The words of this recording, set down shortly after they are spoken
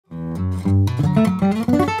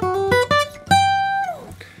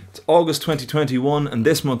August 2021, and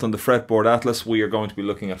this month on the Fretboard Atlas we are going to be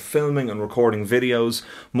looking at filming and recording videos,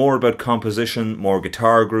 more about composition, more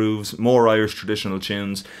guitar grooves, more Irish traditional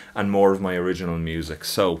tunes, and more of my original music.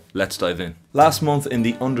 So let's dive in. Last month in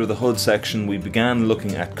the Under the Hood section we began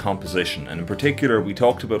looking at composition, and in particular we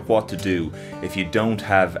talked about what to do if you don't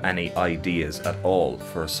have any ideas at all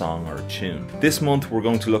for a song or a tune. This month we're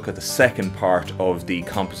going to look at the second part of the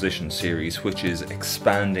composition series, which is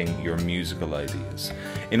expanding your musical ideas.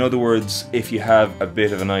 In other words, if you have a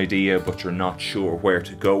bit of an idea but you're not sure where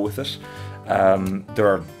to go with it, there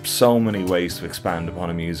are so many ways to expand upon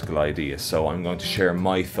a musical idea, so I'm going to share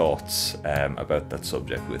my thoughts about that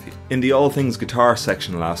subject with you. In the All Things Guitar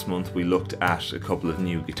section last month we looked at a couple of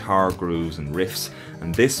new guitar grooves and riffs,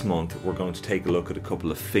 and this month we're going to take a look at a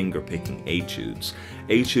couple of finger-picking études.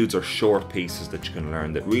 Études are short pieces that you can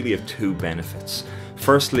learn that really have two benefits.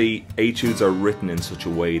 Firstly, études are written in such a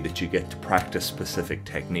way that you get to practice specific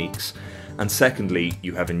techniques, and secondly,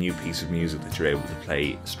 you have a new piece of music that you're able to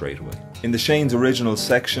play straight away. In the Shane's Originals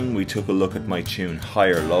section we took a look at my tune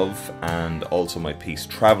Higher Love and also my piece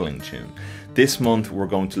Travelling Tune. This month we're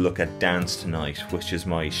going to look at Dance Tonight, which is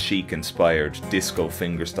my CHIC-inspired disco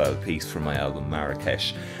fingerstyle piece from my album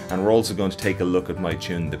Marrakech, and we're also going to take a look at my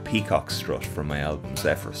tune The Peacock Strut from my album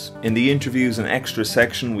Zephyrus. In the Interviews and Extras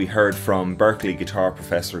section we heard from Berkeley guitar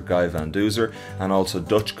professor Guy van Duzer and also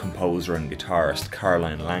Dutch composer and guitarist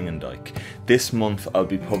Caroline Langendijk. This month I'll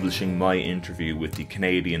be publishing my interview with the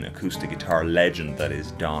Canadian acoustic guitar legend that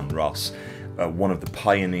is Don Ross, one of the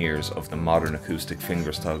pioneers of the modern acoustic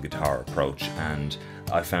fingerstyle guitar approach, and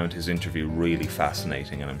I found his interview really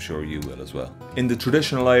fascinating, and I'm sure you will as well. In the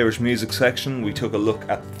Traditional Irish Music section we took a look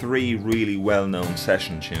at three really well-known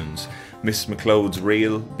session tunes: Miss McLeod's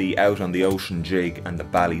Reel, the Out on the Ocean Jig, and the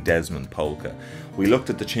Ballydesmond Polka. We looked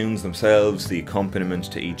at the tunes themselves, the accompaniment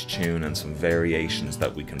to each tune, and some variations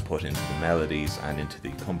that we can put into the melodies and into the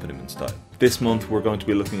accompaniment style. This month we're going to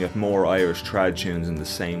be looking at more Irish trad tunes in the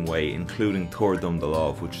same way, including Tuair Dom the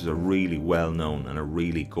Love, which is a really well-known and a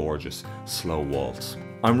really gorgeous slow waltz.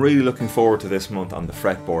 I'm really looking forward to this month on the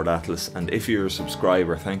Fretboard Atlas, and if you're a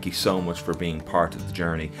subscriber, thank you so much for being part of the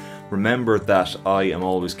journey. Remember that I am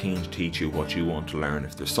always keen to teach you what you want to learn.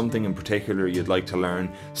 If there's something in particular you'd like to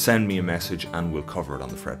learn, send me a message and we'll cover it on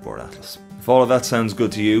the Fretboard Atlas. If all of that sounds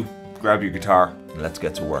good to you, grab your guitar and let's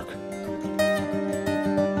get to work.